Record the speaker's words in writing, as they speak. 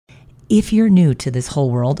if you're new to this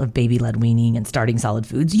whole world of baby-led weaning and starting solid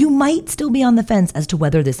foods, you might still be on the fence as to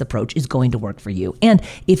whether this approach is going to work for you. And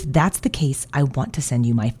if that's the case, I want to send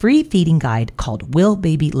you my free feeding guide called Will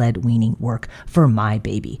Baby-Led Weaning Work for My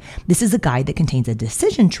Baby? This is a guide that contains a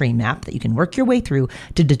decision tree map that you can work your way through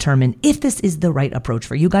to determine if this is the right approach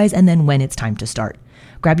for you guys and then when it's time to start.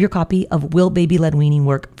 Grab your copy of Will Baby-Led Weaning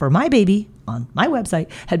Work for My Baby on my website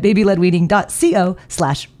at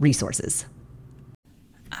babyledweaning.co/resources.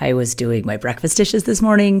 I was doing my breakfast dishes this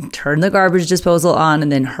morning, turned the garbage disposal on, and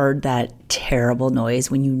then heard that terrible noise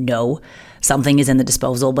when you know something is in the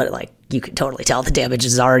disposal, but like you could totally tell the damage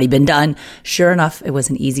has already been done. Sure enough, it was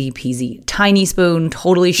an easy peasy tiny spoon,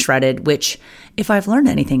 totally shredded, which if I've learned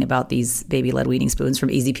anything about these baby-led weaning spoons from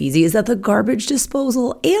Easy Peasy is that the garbage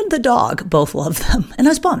disposal and the dog both love them. And I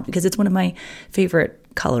was bummed because it's one of my favorite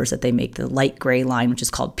colors that they make, the light gray line, which is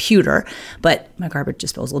called pewter. But my garbage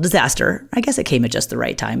disposal disaster, I guess it came at just the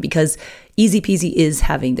right time because Easy Peasy is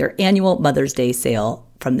having their annual Mother's Day sale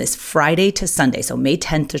from this Friday to Sunday, so May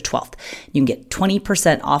 10th to 12th. You can get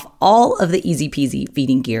 20% off all of the Easy Peasy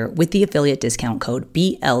feeding gear with the affiliate discount code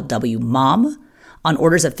BLWMOM on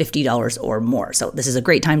orders of $50 or more. So this is a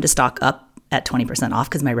great time to stock up at 20% off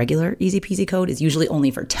because my regular Easy Peasy code is usually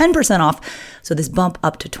only for 10% off. So this bump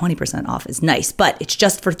up to 20% off is nice, but it's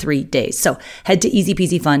just for 3 days. So head to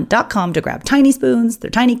easypeasyfun.com to grab tiny spoons,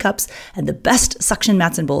 their tiny cups, and the best suction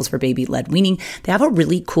mats and bowls for baby-led weaning. They have a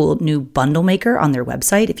really cool new bundle maker on their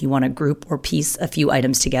website if you want to group or piece a few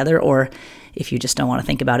items together, or if you just don't want to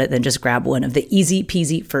think about it, then just grab one of the Easy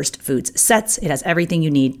Peasy First Foods sets. It has everything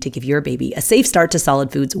you need to give your baby a safe start to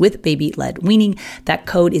solid foods with baby-led weaning. That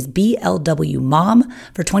code is BLWMOM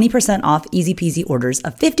for 20% off Easy Peasy orders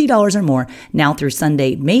of $50 or more now through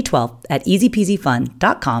Sunday, May 12th at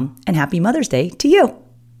easypeasyfun.com. And happy Mother's Day to you.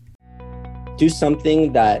 Do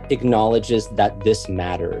something that acknowledges that this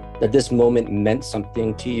mattered, that this moment meant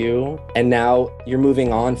something to you, and now you're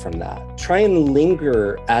moving on from that. Try and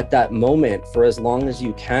linger at that moment for as long as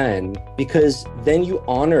you can, because then you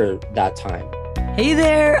honor that time. Hey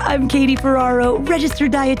there, I'm Katie Ferraro,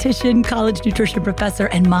 registered dietitian, college nutrition professor,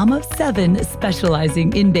 and mom of 7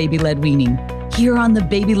 specializing in baby-led weaning. Here on the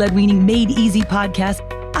Baby-Led Weaning Made Easy podcast,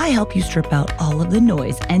 I help you strip out all of the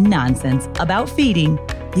noise and nonsense about feeding,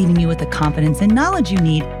 leaving you with the confidence and knowledge you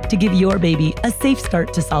need to give your baby a safe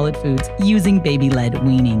start to solid foods using baby-led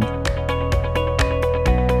weaning.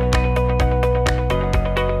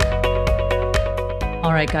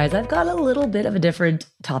 All right, guys, I've got a little bit of a different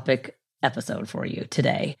topic episode for you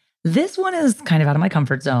today. This one is kind of out of my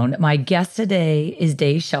comfort zone. My guest today is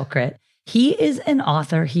Schildkret. He is an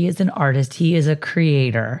author. He is an artist. He is a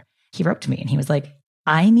creator. He wrote to me and he was like,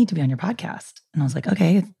 I need to be on your podcast. And I was like,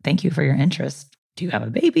 okay, thank you for your interest. Do you have a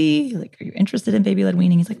baby? Like, are you interested in baby-led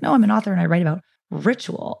weaning? He's like, no, I'm an author and I write about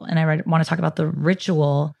ritual. And I want to talk about the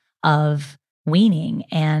ritual of weaning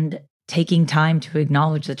and taking time to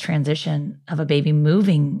acknowledge the transition of a baby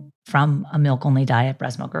moving from a milk-only diet,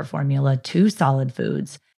 breast milk or formula, to solid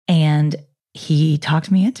foods. And he talked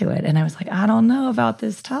me into it. And I was like, I don't know about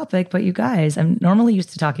this topic, but you guys, I'm normally used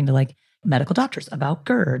to talking to like medical doctors about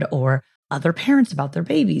GERD or other parents about their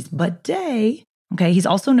babies. But okay, he's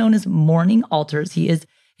also known as Morning Altars. He is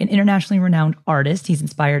an internationally renowned artist. He's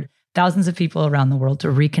inspired thousands of people around the world to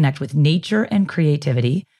reconnect with nature and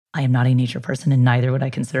creativity. I am not a nature person and neither would I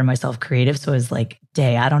consider myself creative. So I was like,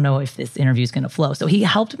 I don't know if this interview is going to flow. So he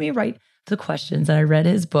helped me write the questions and I read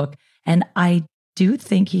his book. And I do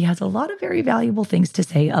think he has a lot of very valuable things to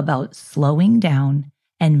say about slowing down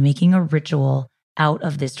and making a ritual out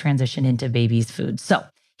of this transition into baby's food. So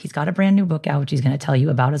he's got a brand new book out, which he's going to tell you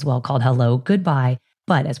about as well, called Hello, Goodbye.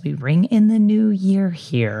 But as we ring in the new year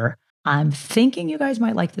here, I'm thinking you guys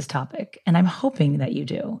might like this topic, and I'm hoping that you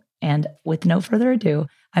do. And with no further ado,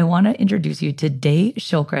 I want to introduce you to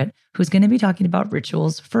Schildkret, who's going to be talking about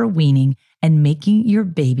rituals for weaning and making your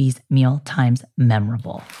baby's meal times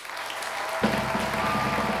memorable.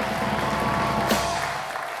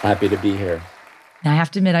 Happy to be here. Now, I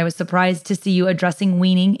have to admit, I was surprised to see you addressing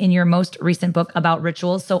weaning in your most recent book about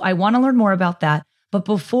rituals. So I want to learn more about that. But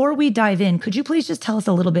before we dive in, could you please just tell us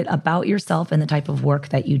a little bit about yourself and the type of work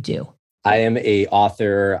that you do? I am an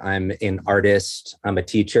author. I'm an artist. I'm a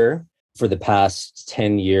teacher. For the past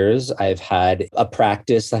 10 years, I've had a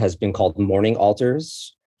practice that has been called Morning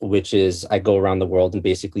Altars, which is I go around the world and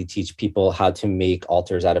basically teach people how to make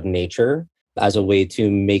altars out of nature as a way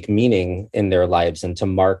to make meaning in their lives and to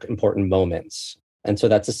mark important moments. And so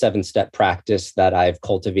that's a 7-step practice that I've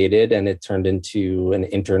cultivated, and it turned into an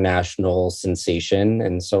international sensation.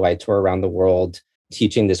 And so I tour around the world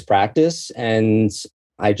teaching this practice, and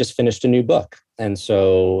I just finished a new book. And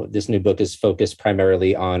so this new book is focused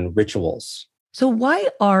primarily on rituals. So why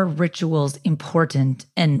are rituals important?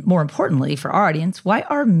 And more importantly, for our audience, why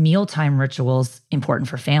are mealtime rituals important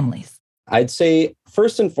for families? I'd say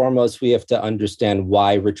first and foremost, we have to understand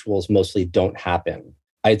why rituals mostly don't happen.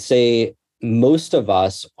 I'd say most of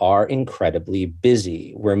us are incredibly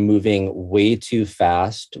busy. We're moving way too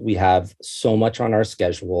fast. We have so much on our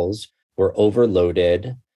schedules. We're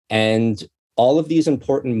overloaded. And all of these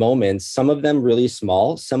important moments, some of them really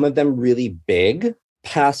small, some of them really big,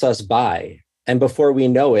 pass us by. And before we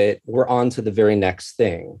know it, we're on to the very next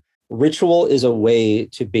thing. Ritual is a way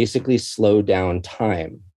to basically slow down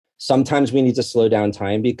time. Sometimes we need to slow down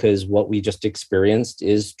time because what we just experienced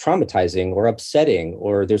is traumatizing or upsetting,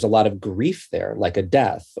 or there's a lot of grief there, like a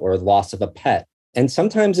death or loss of a pet. And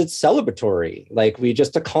sometimes it's celebratory, like we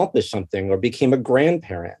just accomplished something or became a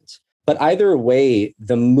grandparent. But either way,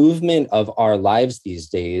 the movement of our lives these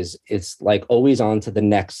days, it's like always on to the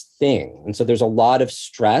next thing. And so there's a lot of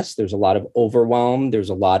stress, there's a lot of overwhelm, there's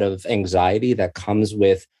a lot of anxiety that comes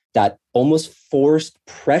with that almost forced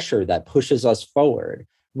pressure that pushes us forward.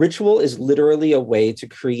 Ritual is literally a way to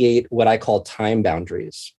create what I call time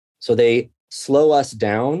boundaries. So they slow us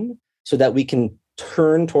down so that we can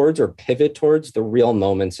turn towards or pivot towards the real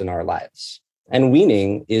moments in our lives. And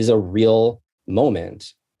weaning is a real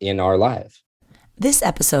moment in our life. This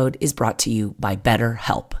episode is brought to you by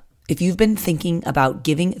BetterHelp. If you've been thinking about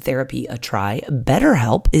giving therapy a try,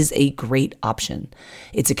 BetterHelp is a great option.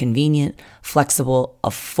 It's a convenient, flexible,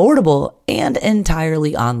 affordable, and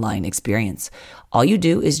entirely online experience. All you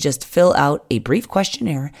do is just fill out a brief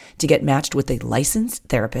questionnaire to get matched with a licensed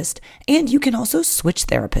therapist, and you can also switch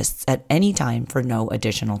therapists at any time for no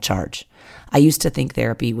additional charge. I used to think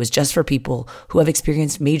therapy was just for people who have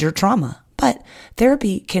experienced major trauma, but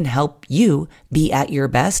therapy can help you be at your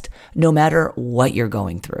best no matter what you're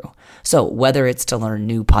going through. So whether it's to learn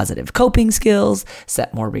new positive coping skills,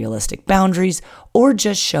 set more realistic boundaries, or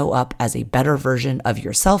just show up as a better version of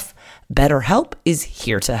yourself, BetterHelp is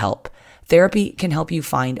here to help. Therapy can help you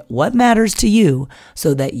find what matters to you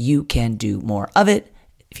so that you can do more of it.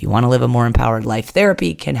 If you want to live a more empowered life,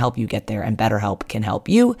 therapy can help you get there, and BetterHelp can help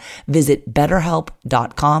you. Visit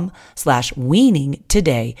betterhelp.com/weaning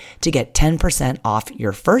today to get 10% off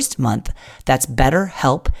your first month. That's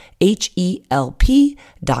BetterHelp,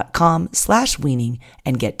 HELP.com/weaning,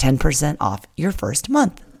 and get 10% off your first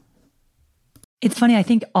month. It's funny, I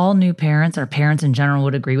think all new parents or parents in general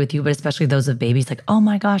would agree with you, but especially those of babies, like, oh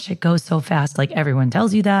my gosh, it goes so fast. Like everyone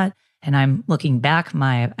tells you that. And I'm looking back,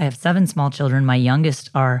 I have 7 small children. My youngest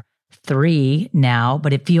are 3 now,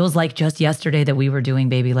 but it feels like just yesterday that we were doing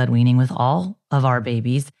baby-led weaning with all of our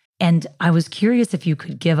babies. And I was curious if you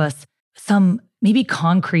could give us some maybe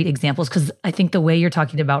concrete examples, because I think the way you're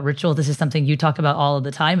talking about ritual, this is something you talk about all of the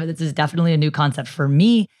time, but this is definitely a new concept for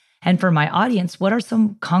me. And for my audience, what are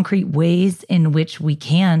some concrete ways in which we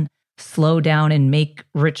can slow down and make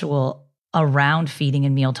ritual around feeding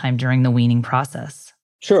and mealtime during the weaning process?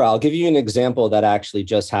 Sure. I'll give you an example that actually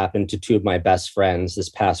just happened to 2 of my best friends this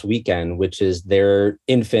past weekend, which is their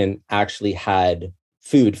infant actually had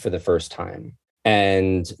food for the first time.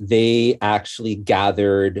 And they actually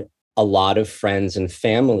gathered a lot of friends and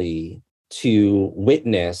family to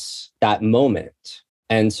witness that moment.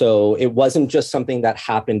 And so it wasn't just something that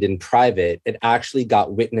happened in private, it actually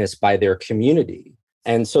got witnessed by their community.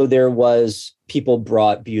 And so people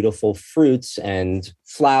brought beautiful fruits and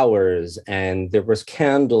flowers, and there was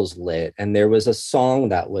candles lit, and there was a song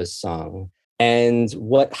that was sung. And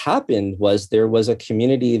what happened was there was a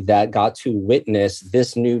community that got to witness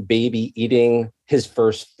this new baby eating his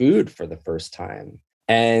first food for the first time.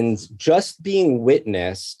 And just being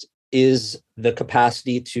witnessed is the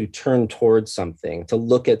capacity to turn towards something, to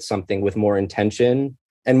look at something with more intention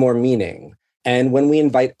and more meaning. And when we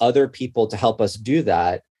invite other people to help us do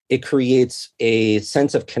that, it creates a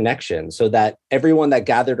sense of connection so that everyone that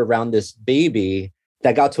gathered around this baby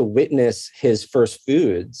that got to witness his first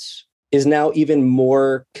foods is now even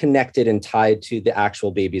more connected and tied to the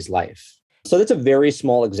actual baby's life. So that's a very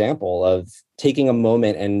small example of taking a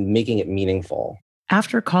moment and making it meaningful.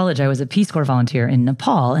 After college, I was a Peace Corps volunteer in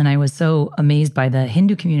Nepal, and I was so amazed by the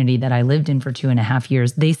Hindu community that I lived in for 2.5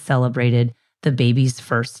 years. They celebrated the baby's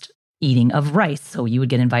first eating of rice. So you would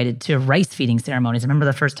get invited to rice feeding ceremonies. I remember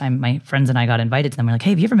the first time my friends and I got invited to them. We're like, hey,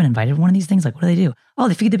 have you ever been invited to one of these things? Like, what do they do? Oh,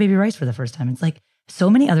 they feed the baby rice for the first time. It's like so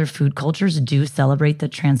many other food cultures do celebrate the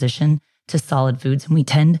transition to solid foods, and we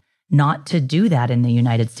tend not to do that in the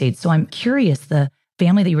United States. So I'm curious, the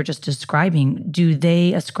family that you were just describing, do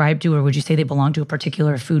they ascribe to, or would you say they belong to a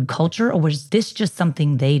particular food culture, or was this just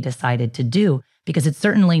something they decided to do? Because it's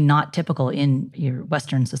certainly not typical in your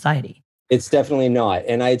Western society. It's definitely not.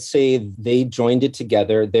 And I'd say they joined it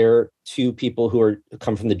together. They're two people who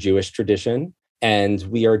come from the Jewish tradition. And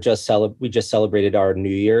we just celebrated our New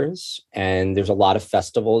Year's. And there's a lot of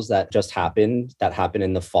festivals that happen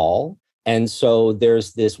in the fall. And so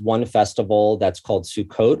there's this one festival that's called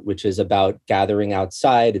Sukkot, which is about gathering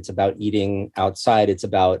outside. It's about eating outside. It's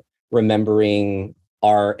about remembering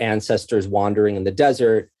our ancestors wandering in the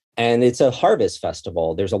desert. And it's a harvest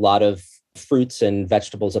festival. There's a lot of fruits and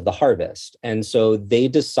vegetables of the harvest. And so they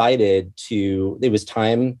decided it was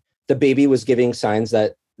time, the baby was giving signs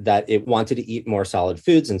that it wanted to eat more solid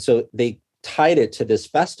foods. And so they tied it to this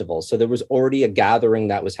festival. So there was already a gathering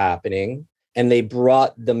that was happening, and they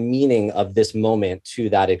brought the meaning of this moment to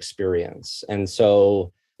that experience. And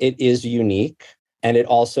so it is unique. And it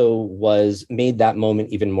also made that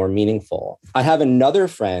moment even more meaningful. I have another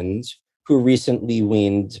friend who recently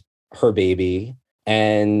weaned her baby,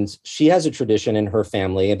 and she has a tradition in her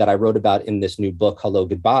family that I wrote about in this new book, Hello,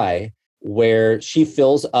 Goodbye, where she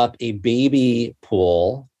fills up a baby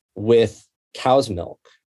pool with cow's milk.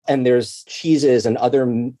 And there's cheeses and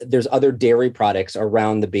there's other dairy products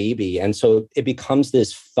around the baby. And so it becomes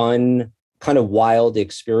this fun, kind of wild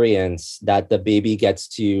experience that the baby gets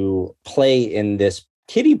to play in this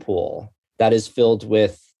kiddie pool that is filled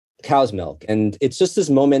with cow's milk. And it's just this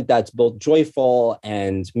moment that's both joyful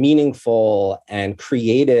and meaningful and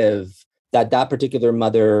creative that particular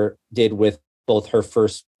mother did with both her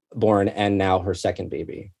firstborn and now her second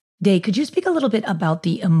baby. Day, could you speak a little bit about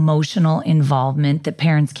the emotional involvement that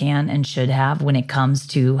parents can and should have when it comes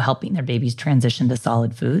to helping their babies transition to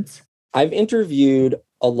solid foods? I've interviewed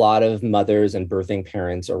a lot of mothers and birthing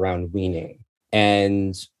parents around weaning,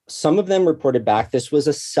 and some of them reported back this was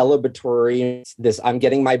a celebratory, I'm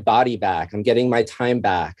getting my body back, I'm getting my time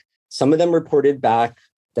back. Some of them reported back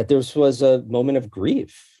that this was a moment of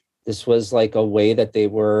grief. This was like a way that they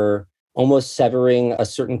were almost severing a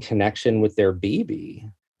certain connection with their baby.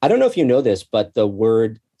 I don't know if you know this, but the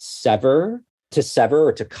word sever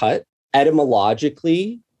or to cut,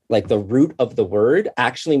 etymologically, like the root of the word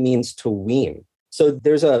actually means to wean. So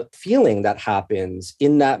there's a feeling that happens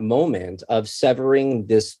in that moment of severing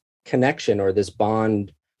this connection or this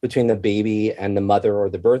bond between the baby and the mother or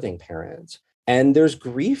the birthing parent. And there's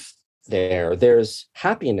grief there. There's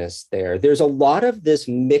happiness there. There's a lot of this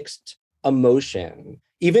mixed emotion.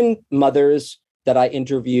 Even mothers that I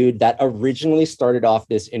interviewed that originally started off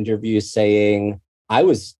this interview saying, I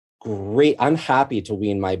was great. I'm happy to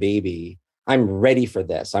wean my baby. I'm ready for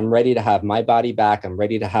this. I'm ready to have my body back. I'm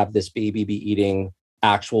ready to have this baby be eating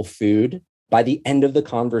actual food. By the end of the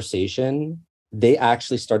conversation, they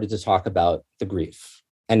actually started to talk about the grief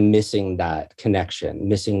and missing that connection,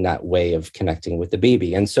 missing that way of connecting with the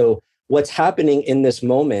baby. And so what's happening in this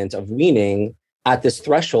moment of weaning at this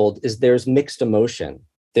threshold is there's mixed emotion.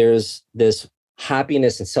 There's this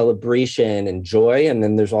happiness and celebration and joy. And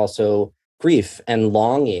then there's also grief and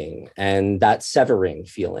longing and that severing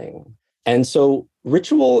feeling. And so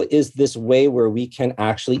ritual is this way where we can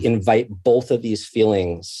actually invite both of these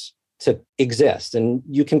feelings to exist. And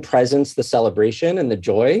you can presence the celebration and the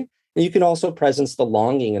joy, and you can also presence the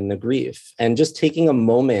longing and the grief. And just taking a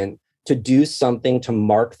moment to do something to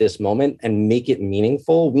mark this moment and make it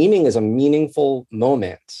meaningful. Weaning is a meaningful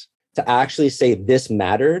moment to actually say this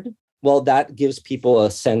mattered. Well, that gives people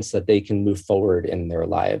a sense that they can move forward in their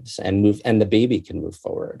lives and the baby can move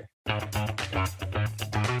forward.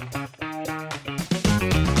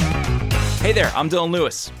 Hey there, I'm Dylan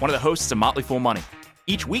Lewis, one of the hosts of Motley Fool Money.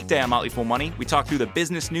 Each weekday on Motley Fool Money, we talk through the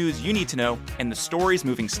business news you need to know and the stories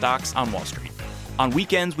moving stocks on Wall Street. On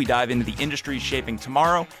weekends, we dive into the industries shaping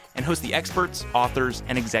tomorrow and host the experts, authors,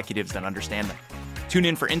 and executives that understand them. Tune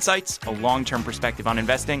in for insights, a long-term perspective on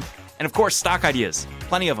investing, and of course, stock ideas,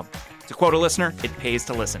 plenty of them. To quote a listener, it pays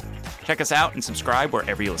to listen. Check us out and subscribe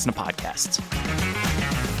wherever you listen to podcasts.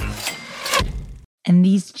 And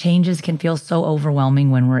these changes can feel so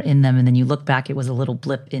overwhelming when we're in them. And then you look back, it was a little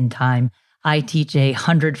blip in time. I teach a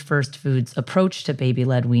 100 First Foods approach to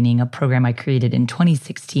baby-led weaning, a program I created in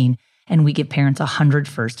 2016. And we give parents a 100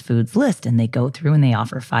 First Foods list. And they go through and they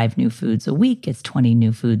offer 5 new foods a week. It's 20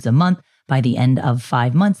 new foods a month. By the end of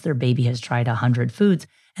 5 months, their baby has tried 100 foods.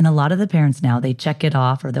 And a lot of the parents now, they check it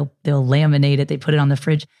off or they'll laminate it. They put it on the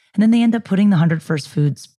fridge. And then they end up putting the 100 First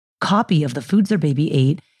Foods copy of the foods their baby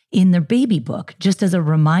ate in their baby book, just as a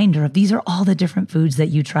reminder of these are all the different foods that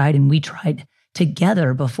you tried and we tried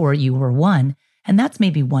together before you were one. And that's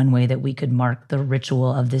maybe one way that we could mark the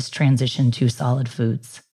ritual of this transition to solid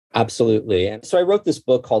foods. Absolutely. And so I wrote this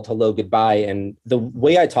book called Hello, Goodbye. And the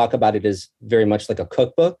way I talk about it is very much like a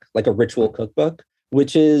cookbook, like a ritual cookbook,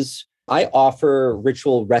 which is I offer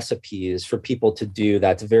ritual recipes for people to do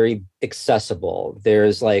that's very accessible.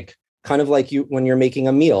 There's like, kind of like you, when you're making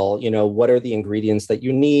a meal, what are the ingredients that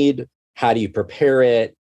you need? How do you prepare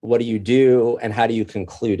it? What do you do? And how do you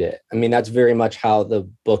conclude it? I mean, that's very much how the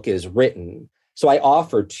book is written. So I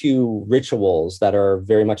offer 2 rituals that are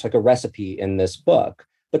very much like a recipe in this book.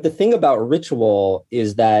 But the thing about ritual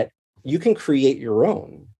is that you can create your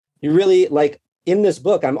own. You really, like in this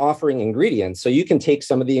book, I'm offering ingredients. So you can take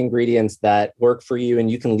some of the ingredients that work for you and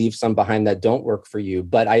you can leave some behind that don't work for you.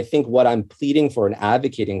 But I think what I'm pleading for and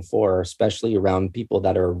advocating for, especially around people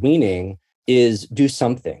that are weaning, is do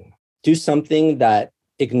something. Do something that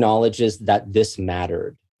acknowledges that this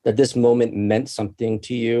mattered, that this moment meant something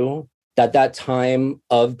to you, that time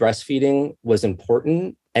of breastfeeding was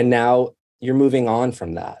important. And now you're moving on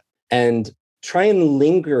from that. And try and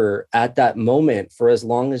linger at that moment for as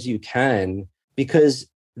long as you can, because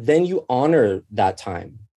then you honor that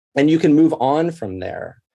time and you can move on from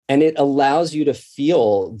there. And it allows you to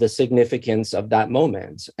feel the significance of that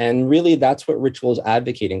moment. And really, that's what ritual is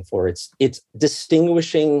advocating for. It's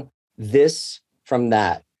distinguishing this from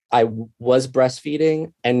that. I was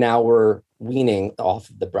breastfeeding and now we're weaning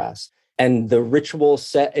off of the breast. And the ritual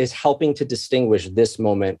set is helping to distinguish this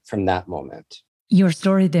moment from that moment. Your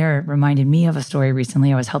story there reminded me of a story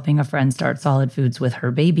recently. I was helping a friend start Solid Foods with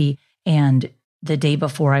her baby. And the day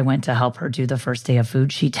before I went to help her do the first day of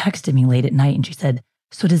food, she texted me late at night and she said,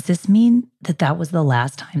 "So does this mean that was the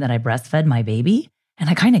last time that I breastfed my baby?" And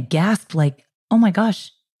I kind of gasped like, oh my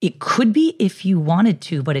gosh, it could be if you wanted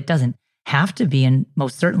to, but it doesn't have to be. And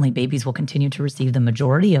most certainly babies will continue to receive the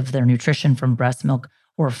majority of their nutrition from breast milk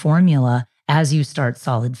or formula as you start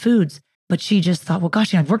Solid Foods. But she just thought, well,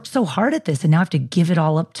 gosh, I've worked so hard at this and now I have to give it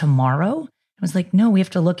all up tomorrow. I was like, no, we have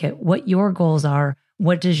to look at what your goals are.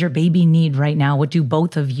 What does your baby need right now? What do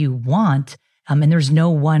both of you want? And there's no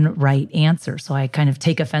one right answer. So I kind of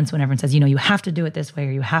take offense when everyone says, you have to do it this way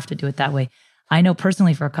or you have to do it that way. I know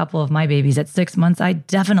personally for a couple of my babies at 6 months, I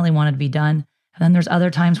definitely wanted to be done. And then there's other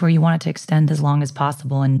times where you want it to extend as long as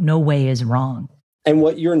possible and no way is wrong. And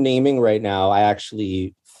what you're naming right now, I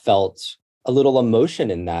actually felt a little emotion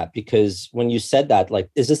in that, because when you said that, like,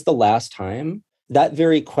 is this the last time? That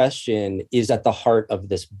very question is at the heart of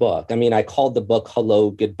this book. I mean, I called the book Hello,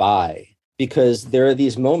 Goodbye, because there are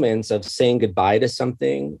these moments of saying goodbye to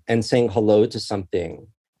something and saying hello to something.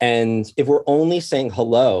 And if we're only saying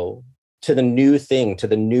hello to the new thing, to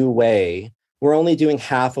the new way, we're only doing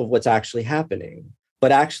half of what's actually happening.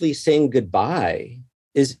 But actually saying goodbye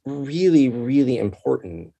is really, really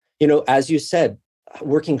important. As you said,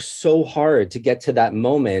 working so hard to get to that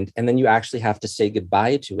moment, and then you actually have to say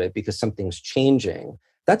goodbye to it because something's changing.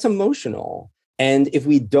 That's emotional. And if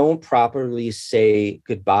we don't properly say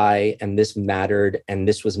goodbye, and this mattered, and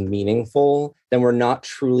this was meaningful, then we're not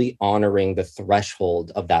truly honoring the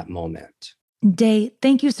threshold of that moment. Day,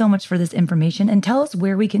 thank you so much for this information, and tell us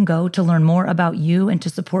where we can go to learn more about you and to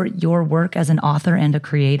support your work as an author and a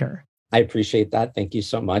creator. I appreciate that. Thank you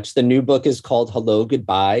so much. The new book is called Hello,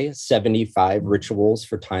 Goodbye, 75 Rituals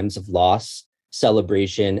for Times of Loss,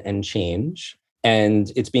 Celebration, and Change.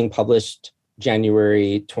 And it's being published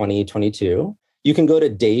January 2022. You can go to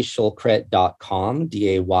dayschildkret.com,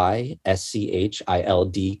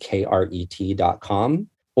 DAYSCHILDKRET.com.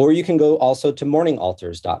 Or you can go also to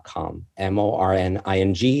morningaltars.com,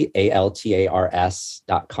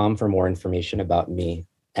 MORNINGALTARS.com for more information about me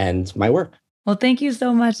and my work. Well, thank you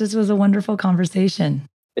so much. This was a wonderful conversation.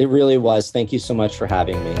 It really was. Thank you so much for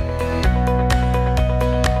having me.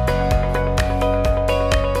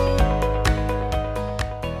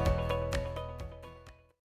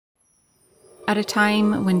 At a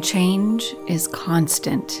time when change is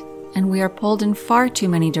constant and we are pulled in far too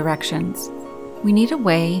many directions, we need a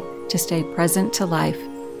way to stay present to life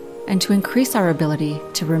and to increase our ability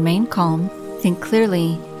to remain calm, think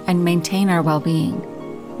clearly, and maintain our well-being.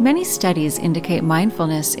 Many studies indicate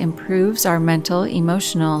mindfulness improves our mental,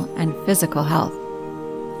 emotional, and physical health.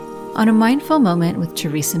 On A Mindful Moment with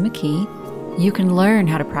Teresa McKee, you can learn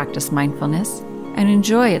how to practice mindfulness and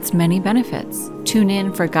enjoy its many benefits. Tune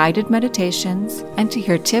in for guided meditations and to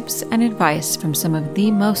hear tips and advice from some of the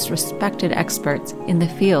most respected experts in the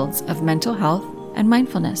fields of mental health and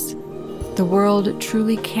mindfulness. The world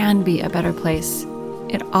truly can be a better place.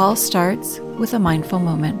 It all starts with a mindful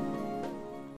moment.